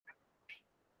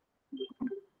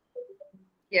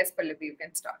Yes, Pallavi, you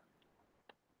can start.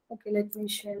 Okay, let me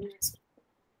share my screen.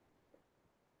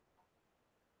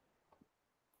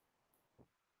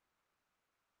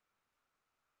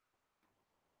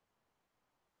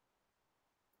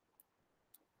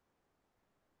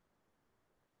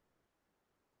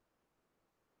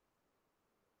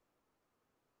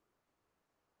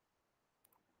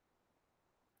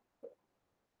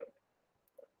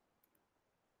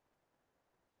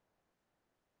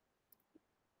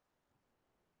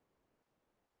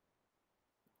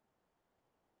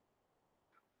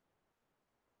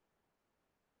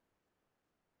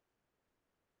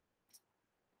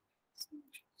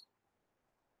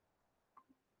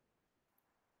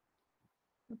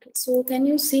 Okay, so can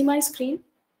you see my screen?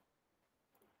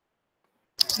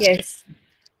 Yes.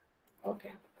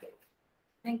 Okay,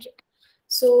 thank you.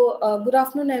 So, good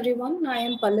afternoon, everyone. I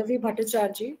am Pallavi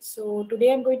Bhattacharjee. So,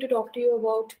 today I'm going to talk to you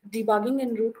about debugging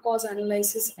and root cause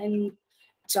analysis in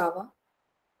Java.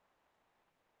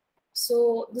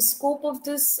 So, the scope of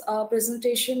this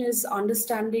presentation is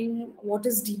understanding what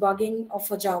is debugging of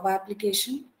a Java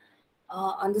application,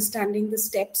 understanding the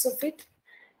steps of it,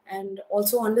 and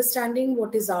also understanding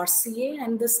what is RCA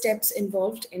and the steps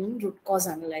involved in root cause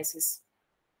analysis.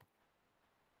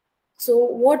 So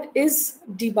what is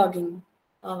debugging?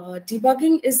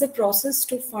 Debugging is the process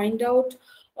to find out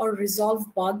or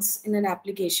resolve bugs in an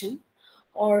application,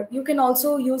 or you can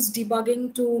also use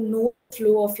debugging to know the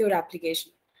flow of your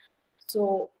application.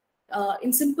 So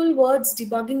in simple words,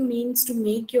 debugging means to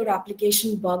make your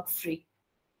application bug free.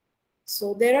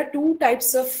 So there are two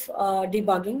types of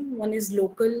debugging. One is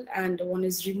local and one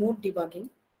is remote debugging.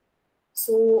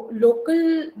 So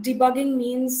local debugging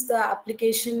means the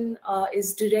application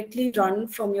is directly run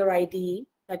from your IDE.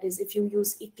 That is, if you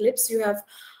use Eclipse, you have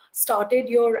started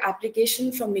your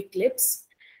application from Eclipse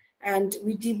and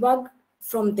we debug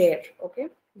from there, okay?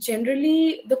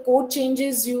 Generally, the code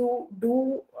changes you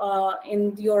do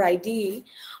in your IDE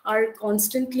are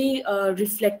constantly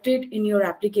reflected in your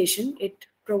application. It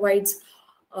provides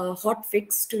a hot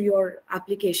fix to your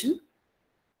application.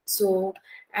 So,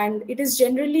 and it is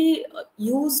generally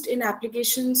used in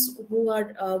applications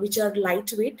which are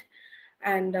lightweight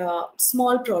and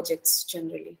small projects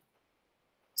generally.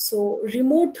 So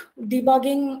remote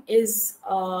debugging is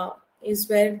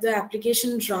where the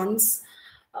application runs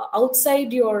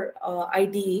outside your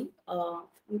IDE,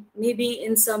 maybe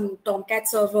in some Tomcat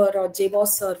server or JBoss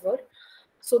server.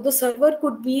 So the server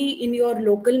could be in your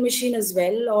local machine as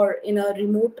well, or in a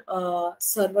remote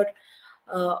server.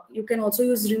 You can also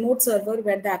use remote server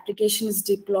where the application is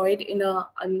deployed in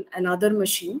another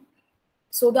machine.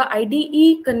 So the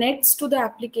IDE connects to the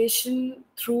application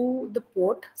through the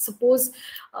port. Suppose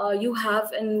you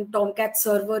have a Tomcat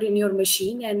server in your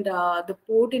machine and the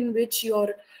port in which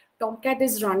your Tomcat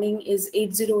is running is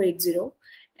 8080,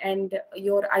 and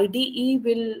your IDE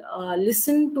will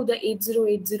listen to the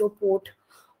 8080 port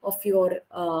of your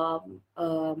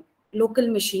local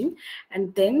machine,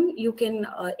 and then you can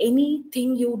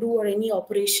anything you do or any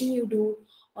operation you do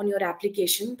on your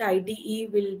application, the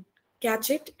IDE will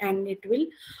catch it and it will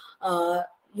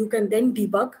you can then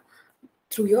debug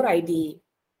through your IDE.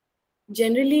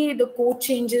 Generally, the code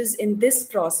changes in this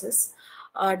process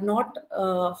are not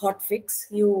hot fix.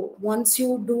 Once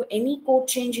you do any code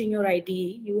change in your IDE,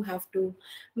 you have to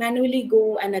manually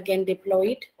go and again deploy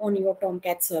it on your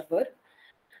Tomcat server,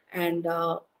 and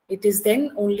it is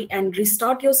then only and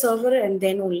restart your server, and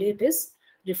then only it is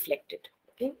reflected.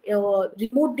 Okay,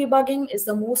 remote debugging is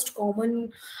the most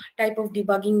common type of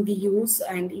debugging we use,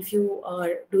 and if you are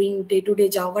doing day-to-day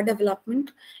Java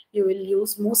development, you will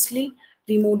use mostly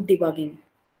remote debugging.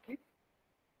 Okay.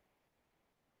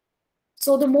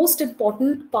 So the most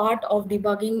important part of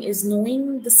debugging is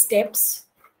knowing the steps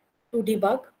to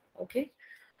debug. Okay,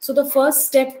 so the first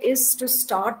step is to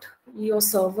start your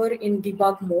server in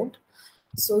debug mode.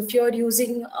 So if you're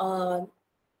using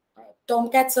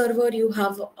Tomcat server, you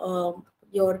have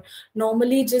your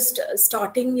normally just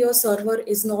starting your server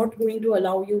is not going to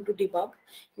allow you to debug.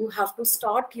 You have to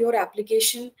start your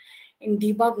application in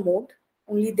debug mode.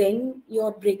 Only then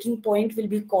your breaking point will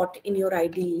be caught in your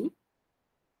IDE.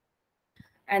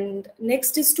 And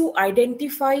next is to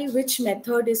identify which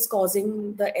method is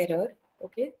causing the error.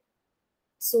 Okay.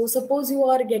 So suppose you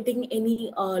are getting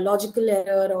any logical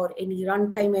error or any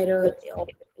runtime error or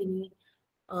any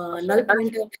null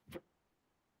pointer.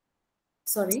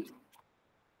 Sorry.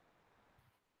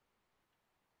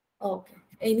 Okay.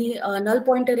 Any null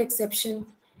pointer exception,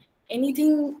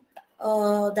 anything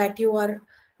that you are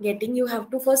getting, you have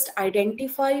to first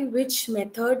identify which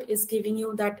method is giving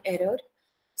you that error.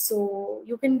 So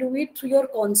you can do it through your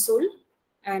console.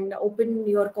 and open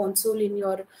your console in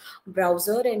your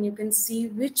browser, and you can see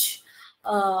which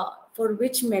for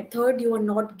which method you are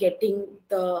not getting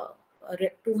the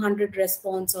 200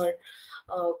 response, or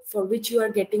for which you are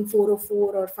getting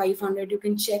 404 or 500. You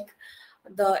can check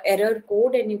the error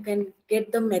code and you can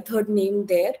get the method name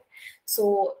there.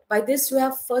 So by this you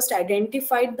have first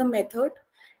identified the method,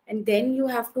 and then you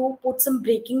have to put some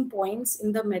breaking points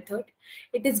in the method.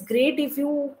 It is great if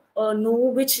you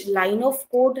know which line of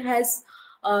code has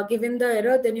given the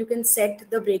error, then you can set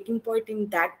the breaking point in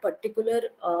that particular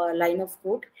line of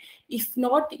code. If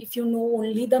not, if you know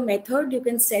only the method, you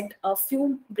can set a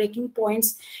few breaking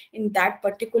points in that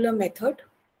particular method.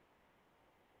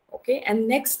 Okay, and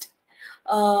next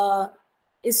uh,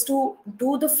 is to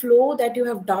do the flow that you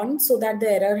have done so that the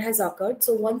error has occurred.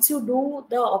 So once you do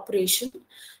the operation,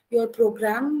 your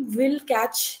program will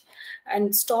catch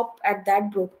and stop at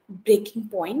that breaking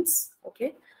points.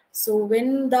 Okay, so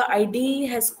when the IDE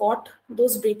has got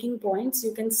those breaking points,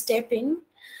 you can step in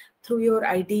through your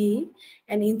IDE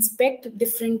and inspect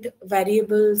different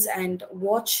variables and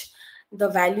watch the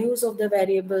values of the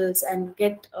variables and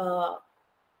get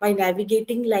by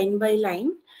navigating line by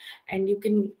line, and you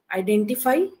can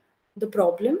identify the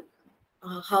problem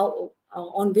how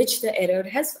on which the error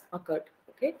has occurred.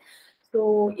 Okay,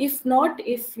 so if not,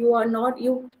 if you are not,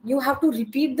 you have to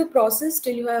repeat the process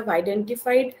till you have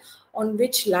identified on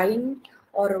which line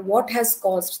or what has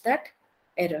caused that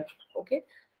error. Okay,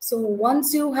 so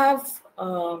once you have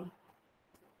caught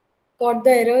the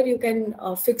error, you can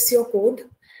fix your code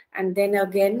and then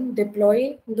again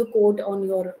deploy the code on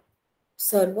your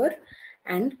server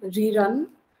and rerun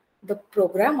the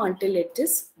program until it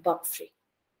is bug free.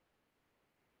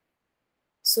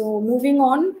 So moving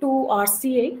on to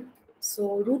RCA.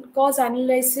 So root cause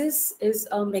analysis is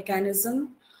a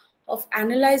mechanism of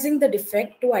analyzing the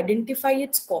defect to identify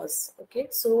its cause. Okay,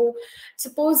 so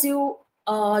suppose your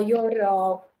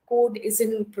code is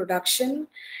in production,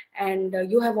 and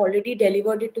you have already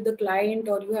delivered it to the client,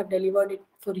 or you have delivered it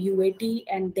for UAT,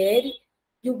 and there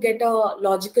you get a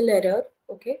logical error.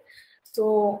 Okay,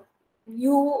 so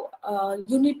you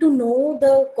need to know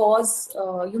the cause.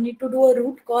 You need to do a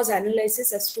root cause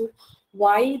analysis as to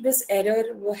why this error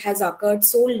has occurred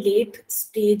so late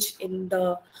stage in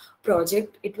the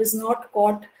project. It was not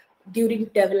caught during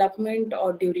development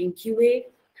or during QA.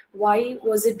 Why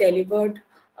was it delivered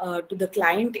to the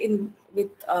client in with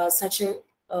such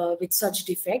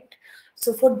defect?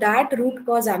 So for that, root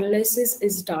cause analysis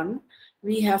is done.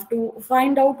 We have to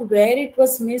find out where it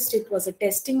was missed. It was a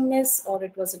testing miss, or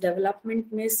it was a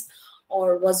development miss,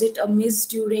 or was it a miss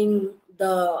during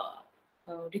the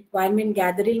requirement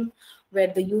gathering where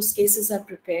the use cases are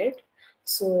prepared.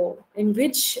 So in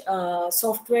which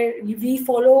software we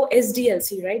follow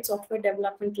SDLC, right? Software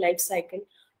Development Life Cycle.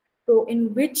 So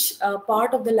in which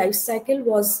part of the life cycle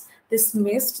was this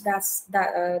missed?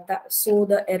 So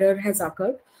the error has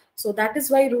occurred. So that is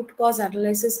why root cause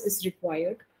analysis is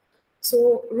required.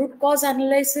 So root cause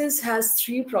analysis has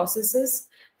three processes.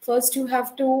 First, you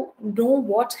have to know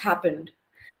what happened.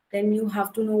 Then you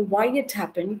have to know why it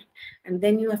happened. And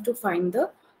then you have to find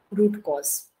the root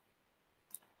cause.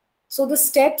 So the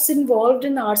steps involved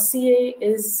in RCA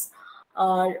is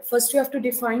first you have to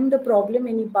define the problem,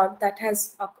 any bug that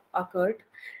has occurred,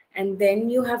 and then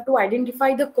you have to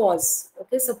identify the cause.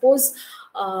 Okay, suppose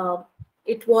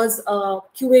it was a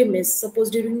QA miss. Suppose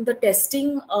during the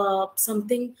testing, a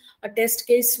test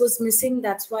case was missing.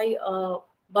 That's why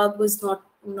bug was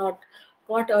not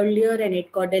caught earlier, and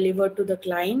it got delivered to the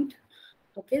client.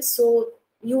 Okay, so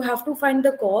you have to find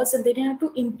the cause, and then you have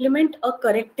to implement a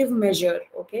corrective measure.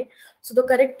 Okay, so the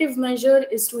corrective measure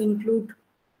is to include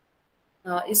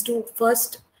is to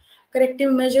first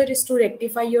corrective measure is to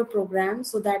rectify your program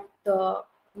so that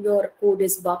your code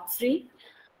is bug free.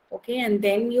 Okay, and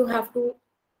then you have to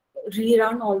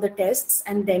rerun all the tests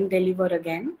and then deliver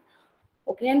again.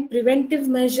 Okay, and preventive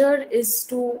measure is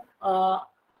to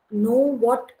know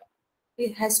what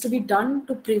it has to be done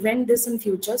to prevent this in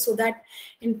future, so that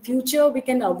in future we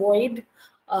can avoid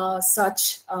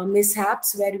such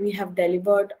mishaps where we have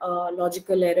delivered a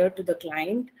logical error to the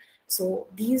client. So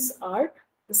these are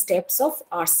the steps of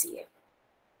RCA.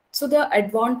 So the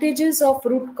advantages of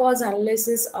root cause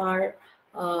analysis are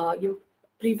you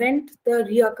prevent the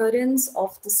reoccurrence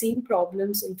of the same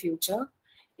problems in future,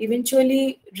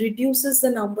 eventually reduces the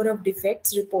number of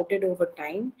defects reported over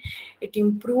time. It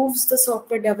improves the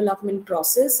software development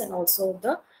process and also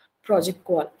the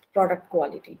product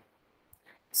quality.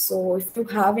 So if you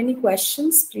have any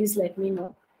questions, please let me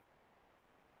know.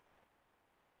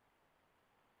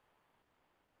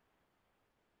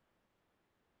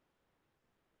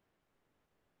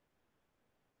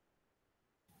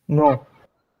 No.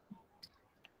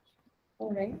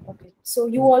 All right. Okay. So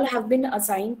you all have been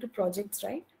assigned to projects,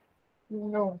 right?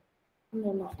 No.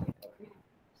 No, not yet. Okay.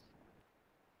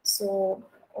 So,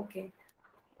 okay.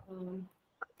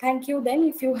 Thank you. Then,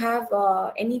 if you have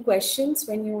any questions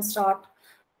when you start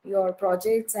your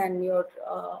projects and you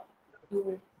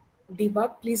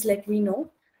debug, please let me know.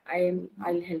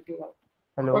 I'll help you out.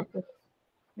 Hello. Okay.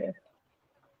 Yes.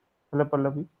 Hello,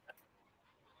 Pallavi.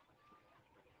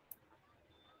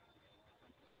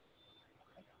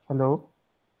 Hello.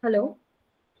 Hello.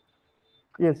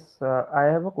 Yes, I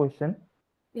have a question.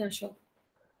 Yeah, sure.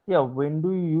 Yeah, when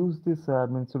do you use this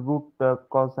means root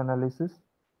cause analysis?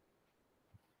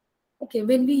 Okay,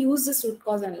 when we use this root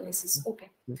cause analysis. Okay.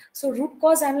 Yes. So root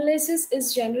cause analysis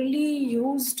is generally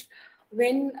used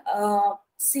when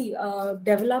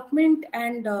development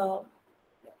and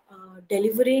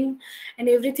delivering and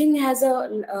everything has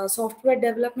a software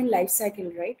development life cycle,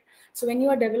 right? So when you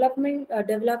are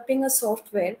developing a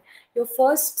software, your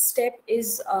first step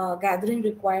is gathering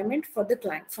requirement for the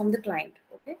client from the client.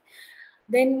 Okay,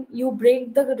 then you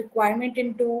break the requirement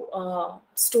into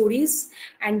stories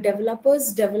and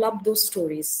developers develop those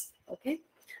stories. Okay,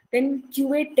 then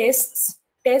QA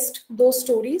test those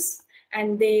stories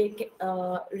and they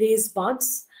raise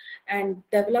bugs and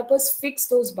developers fix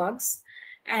those bugs.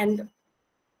 And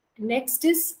next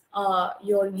is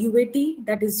your UAT,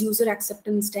 that is user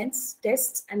acceptance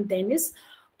tests, and then is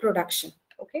production.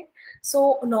 Okay,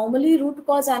 so normally root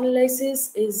cause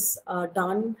analysis is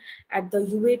done at the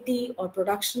UAT or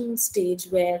production stage,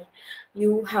 where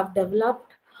you have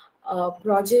developed a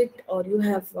project or you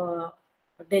have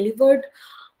delivered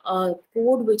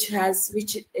code which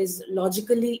is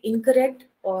logically incorrect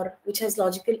or which has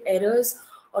logical errors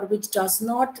or which does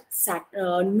not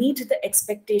meet the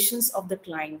expectations of the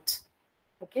client.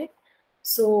 Okay,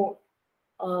 so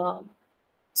uh,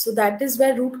 so that is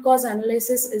where root cause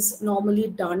analysis is normally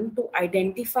done, to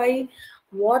identify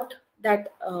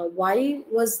why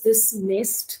was this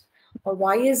missed, or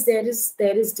why there is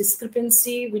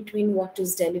discrepancy between what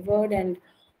is delivered and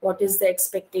what is the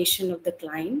expectation of the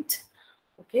client.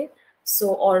 Okay,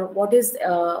 so or what is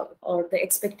or the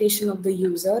expectation of the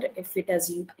user if it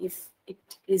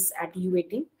is at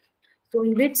UAT. So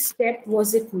in which step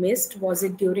was it missed? Was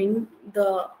it during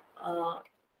the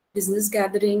business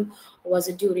gathering? Was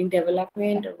it during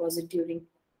development? Or was it during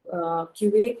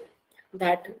QA?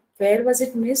 That where was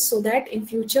it missed, so that in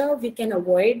future we can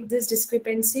avoid these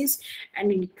discrepancies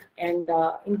and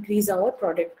increase our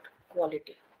product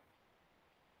quality.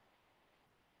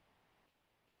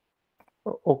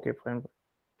 Okay, fine.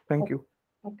 Thank you.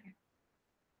 Okay.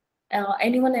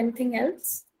 Anyone, anything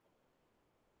else?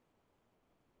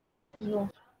 No.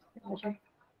 Okay.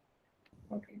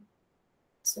 Okay.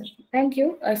 So thank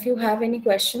you. If you have any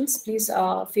questions, please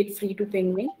feel free to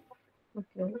ping me.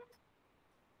 Okay.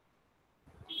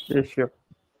 Yes, sure.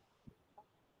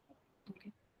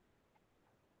 Okay.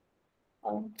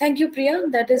 Thank you, Priya.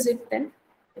 That is it then.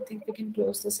 I think we can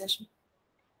close the session.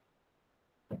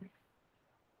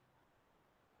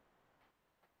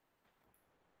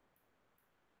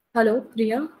 Hello,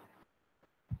 Priya.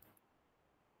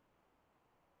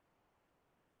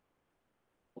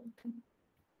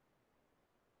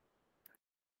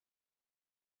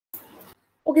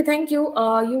 Okay, thank you.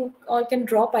 You all can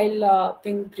drop. I'll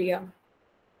ping Priya.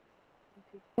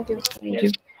 Thank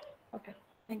you. Okay,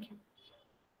 thank you.